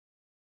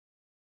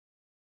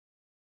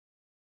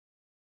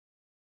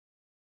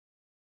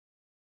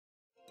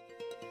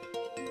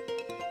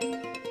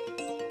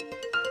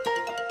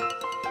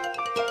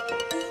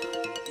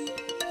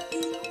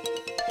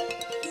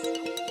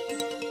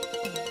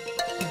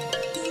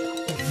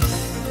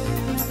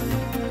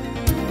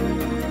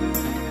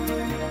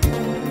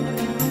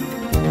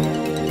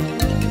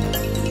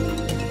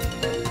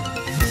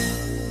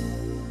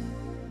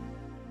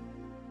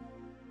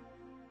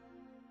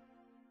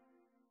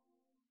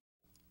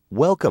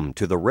Welcome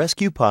to the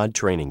ResQPOD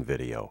training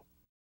video.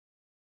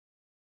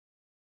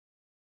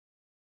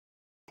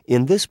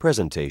 In this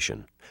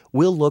presentation,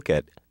 we'll look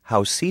at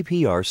how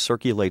CPR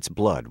circulates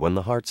blood when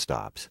the heart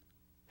stops,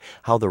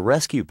 how the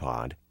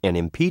ResQPOD, an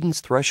impedance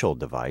threshold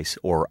device,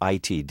 or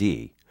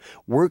ITD,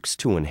 works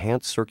to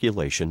enhance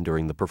circulation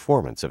during the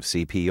performance of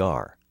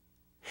CPR,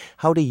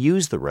 how to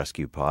use the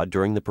ResQPOD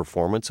during the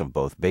performance of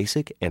both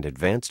basic and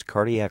advanced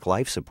cardiac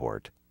life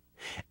support,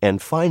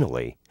 and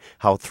finally,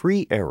 how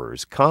 3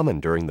 errors common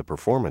during the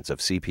performance of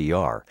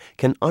CPR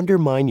can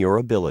undermine your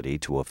ability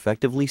to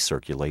effectively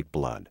circulate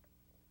blood.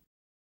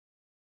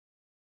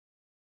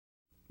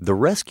 The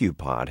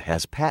ResQPOD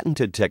has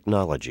patented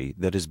technology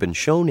that has been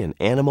shown in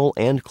animal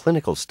and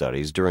clinical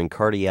studies during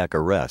cardiac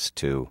arrest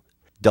to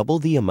double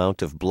the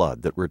amount of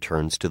blood that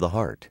returns to the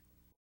heart,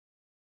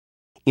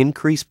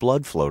 increase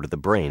blood flow to the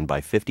brain by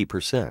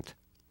 50%,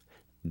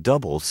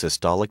 double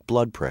systolic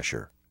blood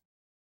pressure,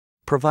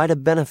 provide a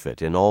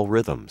benefit in all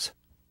rhythms,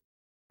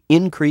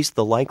 increase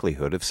the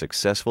likelihood of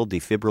successful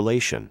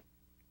defibrillation,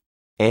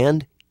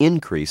 and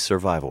increase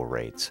survival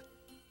rates.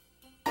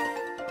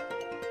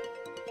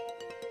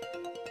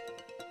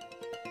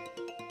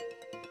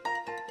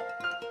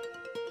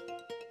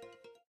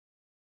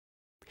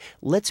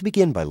 Let's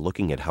begin by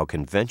looking at how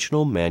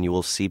conventional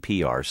manual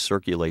CPR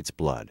circulates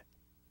blood.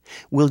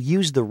 We'll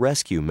use the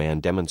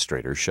ResQMan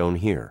demonstrator shown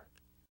here.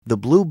 The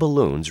blue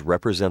balloons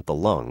represent the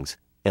lungs,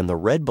 and the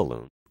red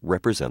balloon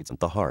represents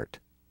the heart.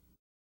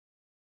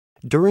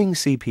 During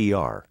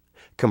CPR,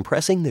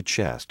 compressing the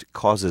chest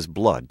causes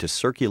blood to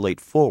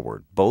circulate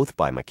forward both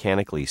by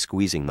mechanically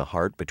squeezing the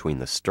heart between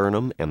the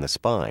sternum and the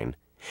spine,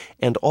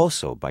 and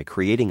also by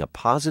creating a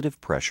positive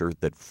pressure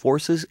that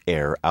forces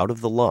air out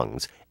of the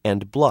lungs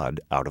and blood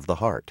out of the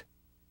heart.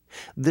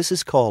 This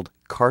is called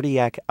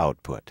cardiac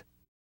output.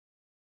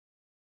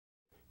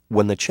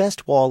 When the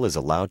chest wall is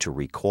allowed to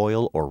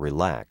recoil or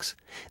relax,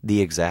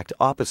 the exact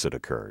opposite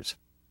occurs.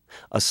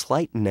 A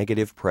slight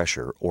negative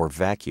pressure or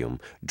vacuum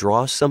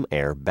draws some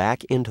air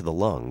back into the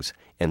lungs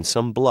and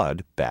some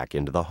blood back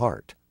into the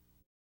heart.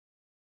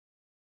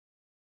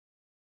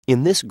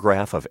 In this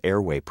graph of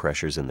airway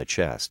pressures in the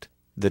chest,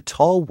 the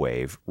tall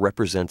wave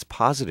represents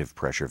positive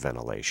pressure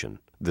ventilation.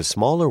 The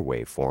smaller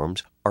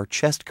waveforms are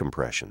chest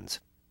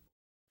compressions.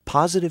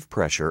 Positive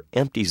pressure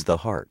empties the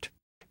heart,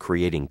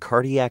 creating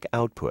cardiac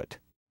output,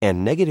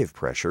 and negative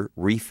pressure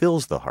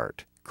refills the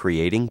heart,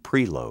 creating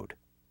preload.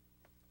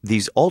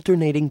 These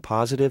alternating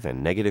positive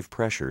and negative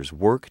pressures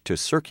work to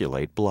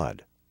circulate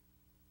blood.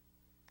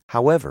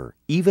 However,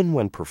 even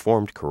when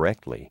performed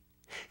correctly,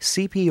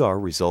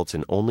 CPR results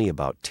in only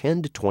about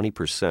 10 to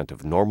 20%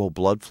 of normal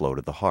blood flow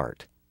to the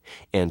heart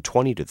and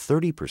 20 to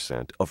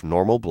 30% of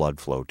normal blood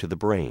flow to the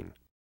brain.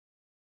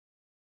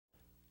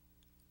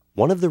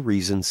 One of the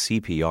reasons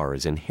CPR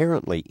is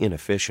inherently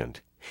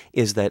inefficient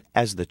is that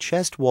as the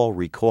chest wall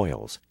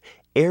recoils,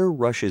 air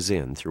rushes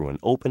in through an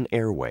open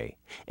airway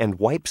and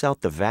wipes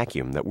out the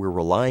vacuum that we're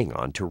relying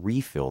on to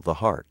refill the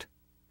heart.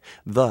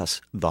 Thus,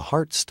 the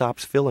heart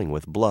stops filling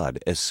with blood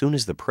as soon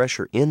as the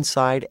pressure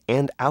inside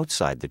and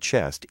outside the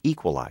chest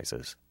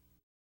equalizes.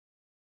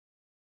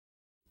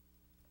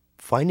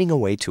 Finding a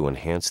way to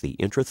enhance the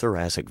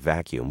intrathoracic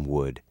vacuum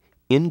would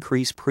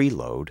increase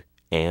preload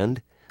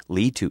and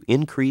lead to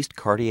increased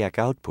cardiac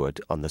output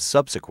on the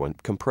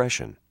subsequent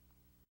compression.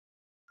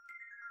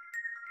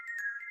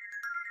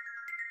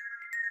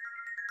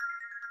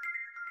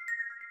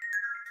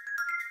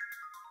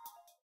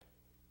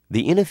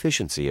 The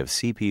inefficiency of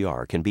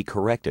CPR can be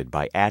corrected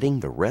by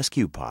adding the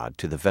ResQPOD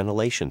to the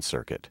ventilation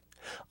circuit,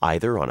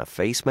 either on a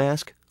face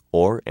mask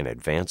or an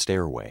advanced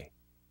airway.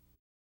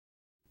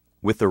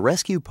 With the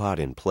ResQPOD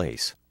in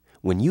place,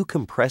 when you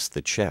compress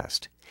the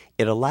chest,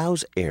 it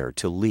allows air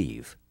to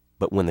leave,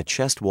 but when the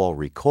chest wall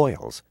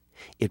recoils,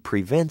 it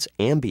prevents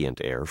ambient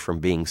air from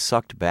being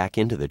sucked back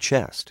into the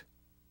chest.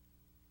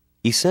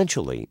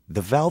 Essentially,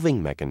 the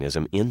valving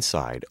mechanism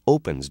inside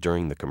opens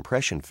during the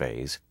compression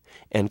phase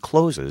and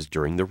closes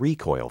during the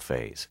recoil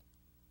phase.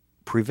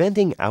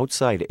 Preventing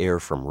outside air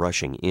from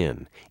rushing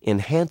in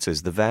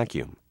enhances the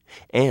vacuum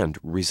and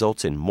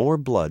results in more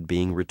blood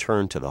being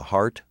returned to the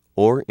heart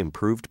or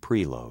improved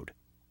preload.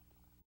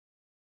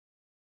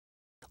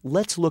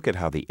 Let's look at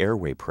how the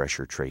airway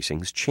pressure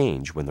tracings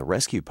change when the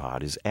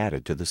ResQPOD is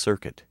added to the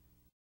circuit.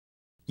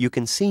 You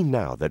can see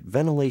now that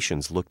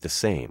ventilations look the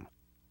same,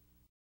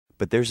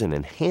 but there's an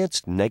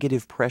enhanced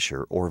negative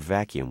pressure or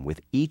vacuum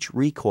with each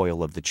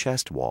recoil of the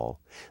chest wall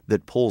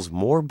that pulls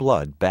more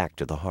blood back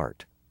to the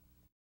heart.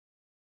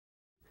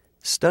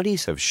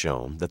 Studies have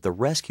shown that the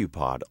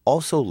ResQPOD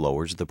also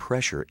lowers the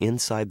pressure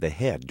inside the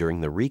head during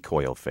the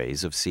recoil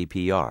phase of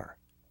CPR.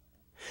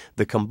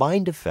 The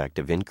combined effect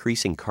of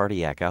increasing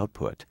cardiac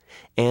output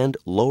and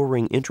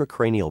lowering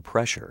intracranial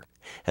pressure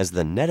has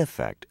the net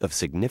effect of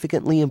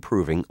significantly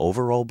improving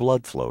overall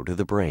blood flow to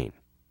the brain.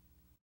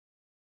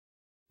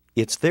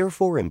 It's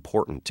therefore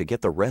important to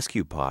get the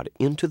ResQPOD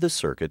into the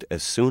circuit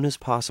as soon as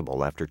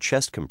possible after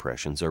chest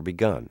compressions are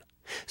begun,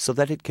 so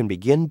that it can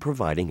begin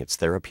providing its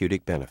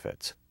therapeutic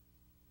benefits.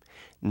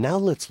 Now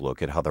let's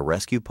look at how the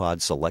ResQPOD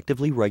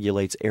selectively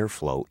regulates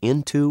airflow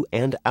into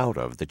and out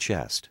of the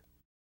chest.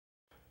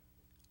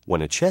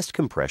 When a chest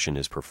compression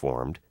is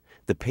performed,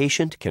 the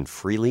patient can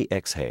freely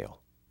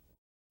exhale.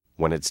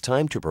 When it's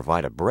time to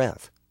provide a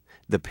breath,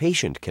 the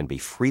patient can be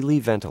freely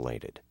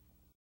ventilated.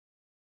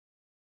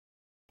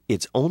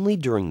 It's only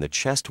during the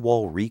chest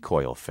wall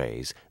recoil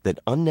phase that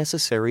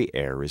unnecessary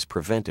air is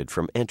prevented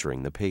from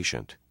entering the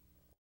patient.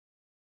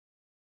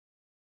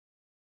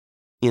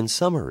 In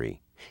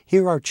summary,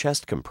 here are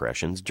chest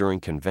compressions during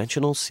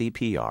conventional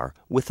CPR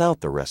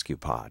without the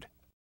ResQPOD.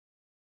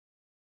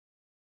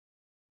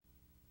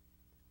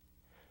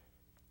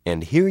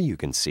 And here you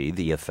can see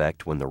the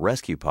effect when the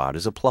ResQPOD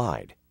is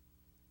applied.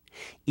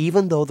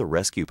 Even though the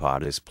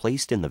ResQPOD is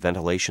placed in the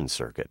ventilation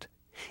circuit,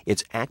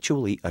 it's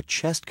actually a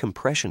chest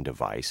compression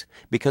device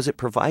because it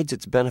provides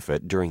its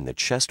benefit during the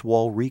chest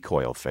wall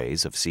recoil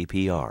phase of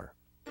CPR.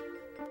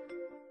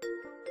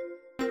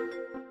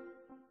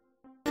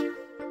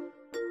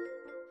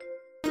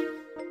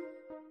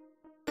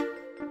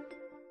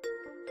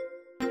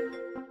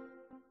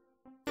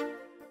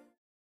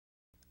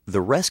 The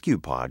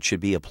ResQPOD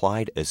should be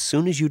applied as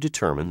soon as you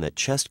determine that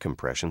chest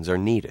compressions are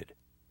needed.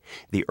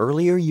 The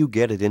earlier you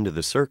get it into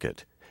the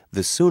circuit,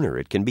 the sooner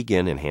it can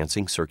begin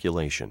enhancing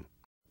circulation.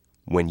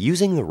 When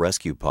using the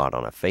ResQPOD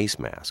on a face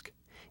mask,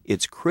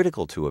 it's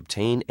critical to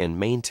obtain and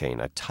maintain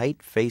a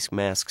tight face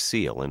mask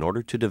seal in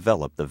order to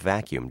develop the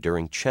vacuum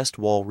during chest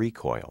wall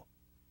recoil.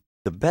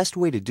 The best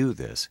way to do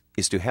this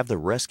is to have the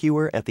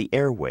rescuer at the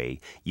airway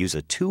use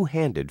a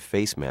two-handed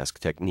face mask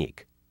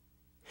technique.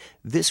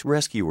 This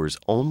rescuer's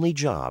only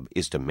job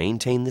is to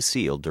maintain the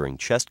seal during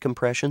chest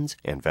compressions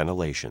and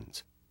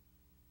ventilations.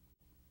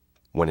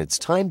 When it's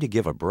time to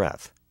give a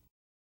breath,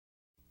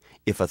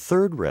 if a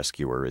third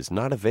rescuer is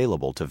not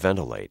available to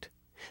ventilate,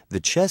 the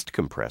chest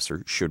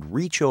compressor should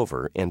reach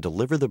over and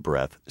deliver the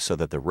breath so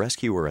that the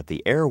rescuer at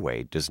the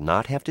airway does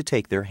not have to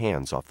take their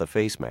hands off the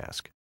face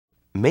mask.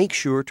 Make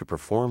sure to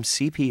perform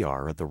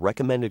CPR at the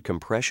recommended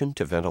compression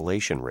to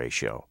ventilation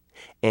ratio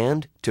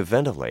and to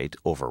ventilate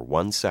over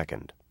 1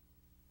 second.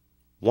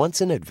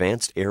 Once an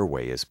advanced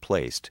airway is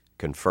placed,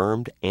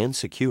 confirmed, and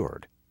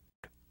secured,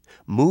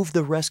 move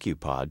the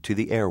ResQPOD to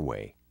the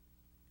airway.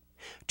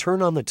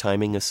 Turn on the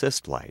timing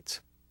assist lights.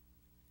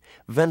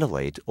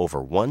 Ventilate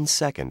over 1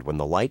 second when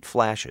the light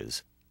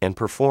flashes and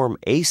perform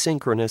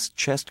asynchronous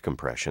chest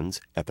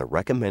compressions at the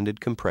recommended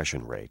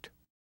compression rate.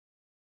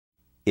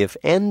 If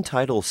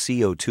end-tidal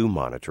CO2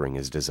 monitoring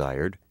is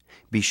desired,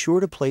 be sure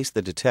to place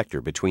the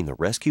detector between the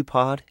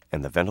ResQPOD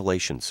and the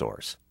ventilation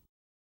source.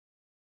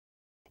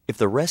 If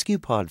the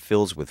ResQPOD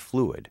fills with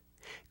fluid,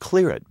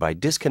 clear it by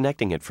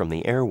disconnecting it from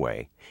the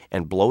airway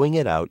and blowing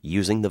it out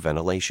using the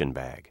ventilation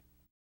bag.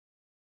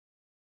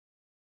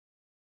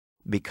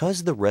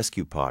 Because the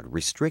ResQPOD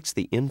restricts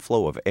the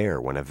inflow of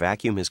air when a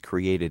vacuum is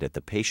created at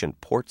the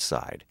patient port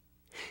side,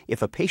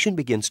 if a patient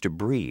begins to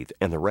breathe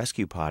and the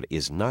ResQPOD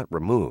is not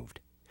removed,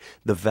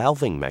 the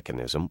valving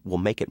mechanism will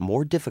make it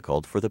more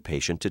difficult for the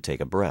patient to take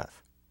a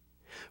breath.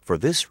 For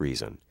this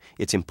reason,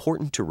 it's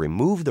important to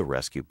remove the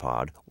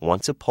ResQPOD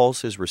once a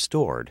pulse is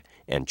restored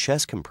and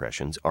chest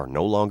compressions are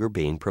no longer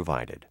being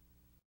provided.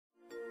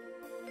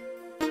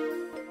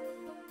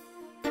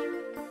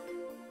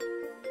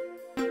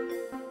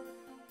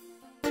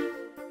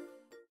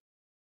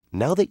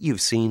 Now that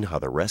you've seen how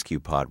the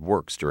ResQPOD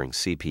works during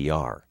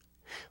CPR,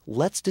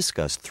 let's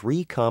discuss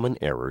 3 common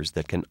errors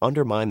that can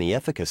undermine the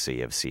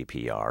efficacy of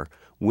CPR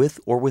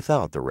with or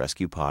without the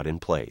ResQPOD in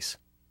place.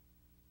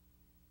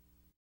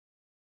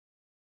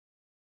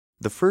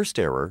 The first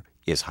error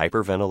is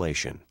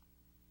hyperventilation.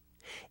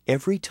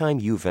 Every time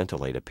you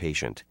ventilate a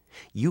patient,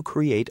 you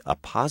create a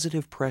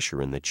positive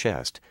pressure in the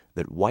chest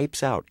that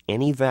wipes out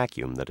any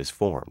vacuum that is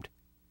formed.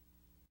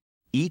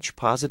 Each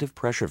positive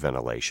pressure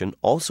ventilation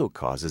also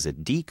causes a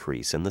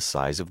decrease in the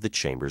size of the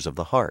chambers of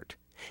the heart,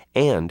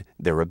 and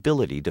their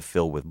ability to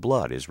fill with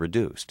blood is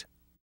reduced.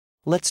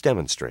 Let's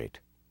demonstrate.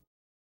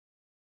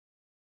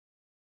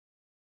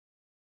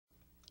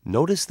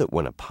 Notice that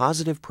when a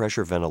positive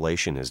pressure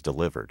ventilation is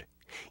delivered,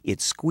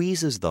 it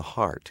squeezes the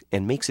heart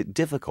and makes it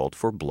difficult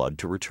for blood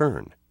to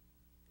return.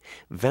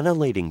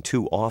 Ventilating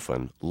too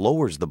often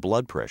lowers the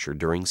blood pressure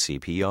during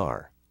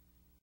CPR.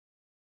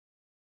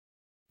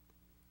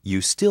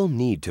 You still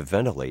need to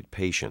ventilate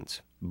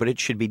patients, but it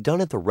should be done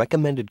at the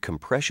recommended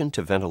compression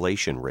to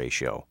ventilation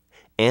ratio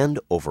and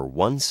over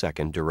 1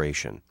 second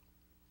duration.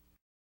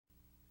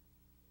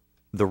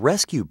 The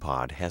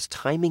ResQPOD has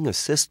timing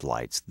assist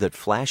lights that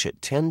flash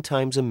at 10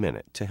 times a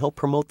minute to help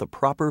promote the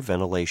proper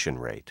ventilation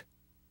rate.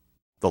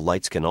 The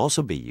lights can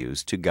also be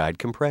used to guide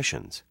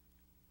compressions.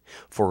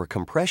 For a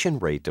compression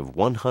rate of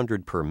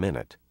 100 per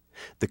minute,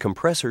 the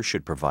compressor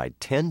should provide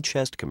 10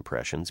 chest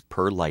compressions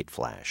per light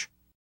flash.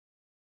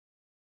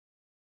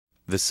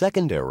 The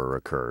second error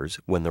occurs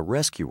when the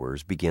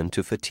rescuers begin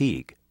to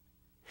fatigue.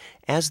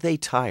 As they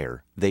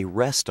tire, they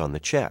rest on the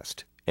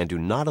chest and do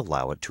not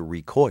allow it to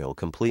recoil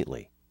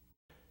completely.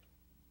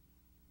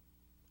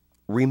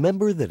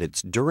 Remember that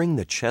it's during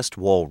the chest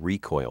wall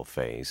recoil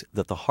phase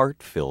that the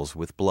heart fills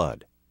with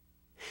blood.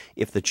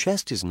 If the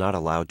chest is not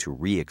allowed to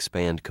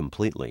re-expand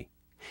completely,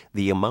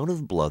 the amount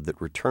of blood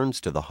that returns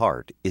to the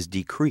heart is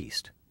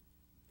decreased.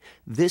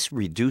 This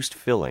reduced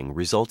filling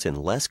results in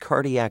less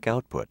cardiac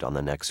output on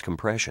the next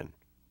compression.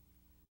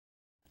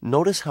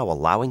 Notice how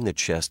allowing the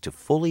chest to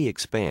fully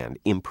expand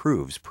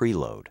improves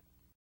preload.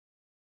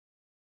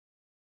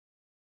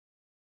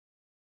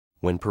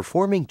 When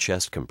performing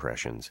chest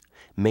compressions,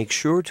 make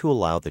sure to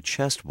allow the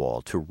chest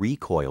wall to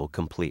recoil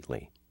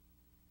completely.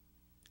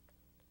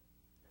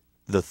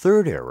 The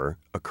third error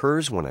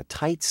occurs when a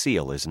tight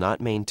seal is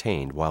not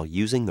maintained while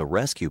using the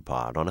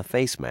ResQPOD on a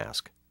face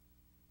mask.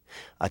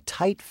 A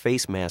tight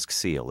face mask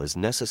seal is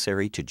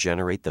necessary to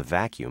generate the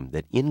vacuum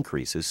that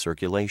increases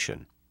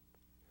circulation.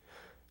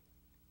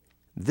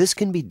 This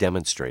can be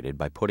demonstrated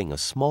by putting a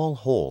small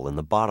hole in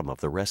the bottom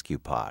of the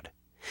ResQPOD,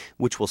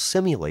 which will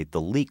simulate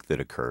the leak that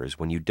occurs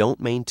when you don't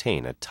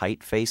maintain a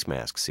tight face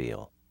mask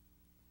seal.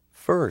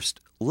 First,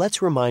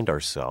 let's remind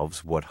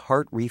ourselves what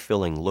heart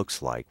refilling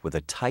looks like with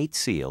a tight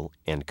seal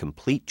and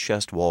complete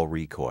chest wall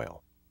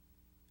recoil.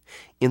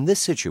 In this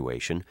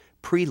situation,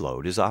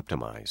 preload is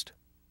optimized.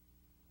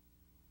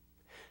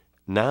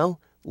 Now,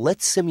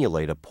 let's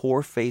simulate a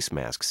poor face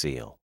mask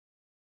seal.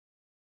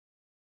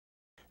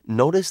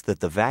 Notice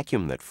that the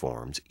vacuum that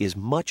forms is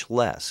much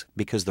less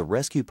because the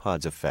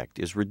ResQPOD's effect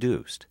is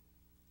reduced.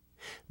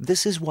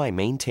 This is why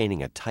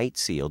maintaining a tight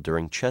seal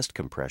during chest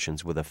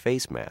compressions with a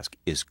face mask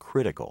is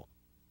critical.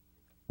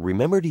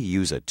 Remember to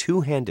use a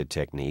two-handed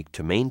technique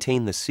to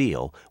maintain the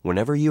seal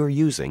whenever you are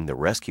using the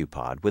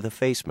ResQPOD with a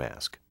face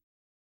mask.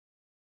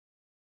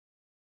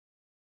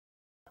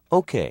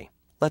 Okay,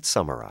 let's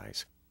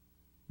summarize.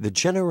 The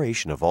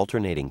generation of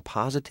alternating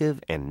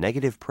positive and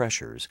negative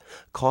pressures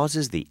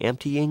causes the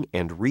emptying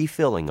and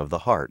refilling of the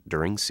heart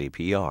during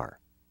CPR.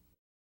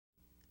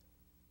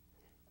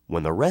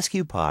 When the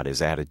ResQPOD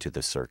is added to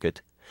the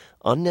circuit,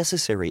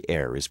 unnecessary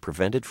air is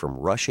prevented from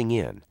rushing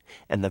in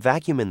and the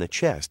vacuum in the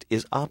chest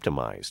is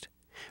optimized,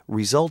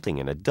 resulting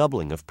in a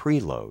doubling of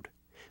preload,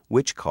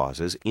 which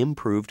causes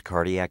improved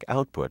cardiac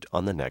output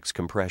on the next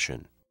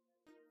compression.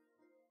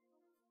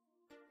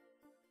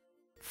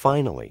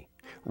 Finally,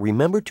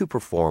 remember to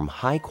perform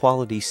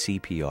high-quality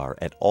CPR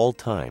at all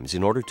times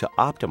in order to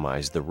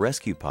optimize the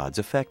ResQPOD's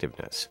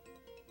effectiveness.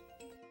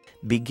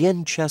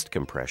 Begin chest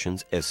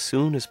compressions as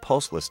soon as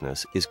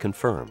pulselessness is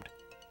confirmed.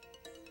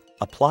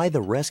 Apply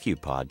the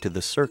ResQPOD to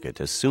the circuit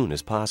as soon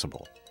as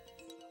possible.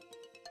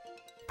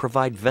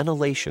 Provide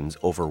ventilations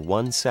over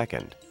 1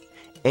 second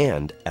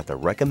and at the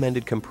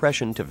recommended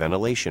compression to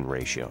ventilation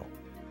ratio.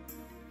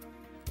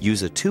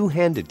 Use a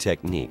two-handed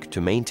technique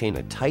to maintain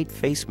a tight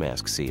face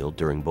mask seal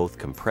during both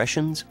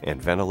compressions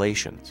and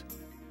ventilations.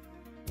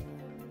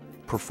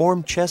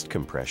 Perform chest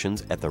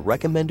compressions at the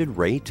recommended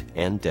rate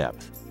and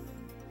depth.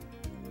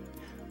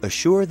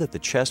 Assure that the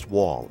chest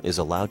wall is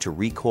allowed to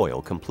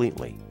recoil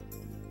completely.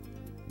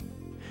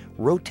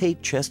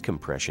 Rotate chest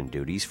compression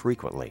duties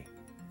frequently.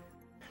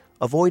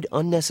 Avoid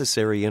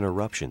unnecessary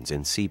interruptions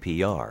in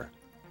CPR.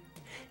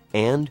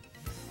 And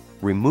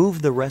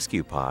remove the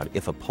ResQPOD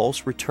if a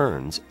pulse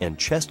returns and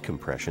chest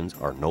compressions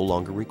are no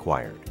longer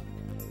required.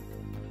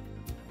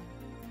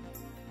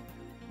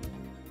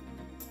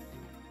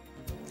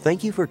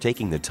 Thank you for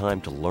taking the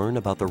time to learn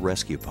about the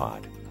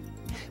ResQPOD.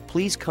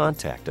 Please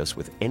contact us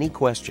with any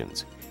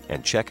questions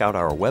and check out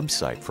our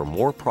website for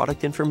more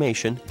product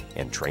information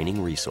and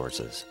training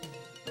resources.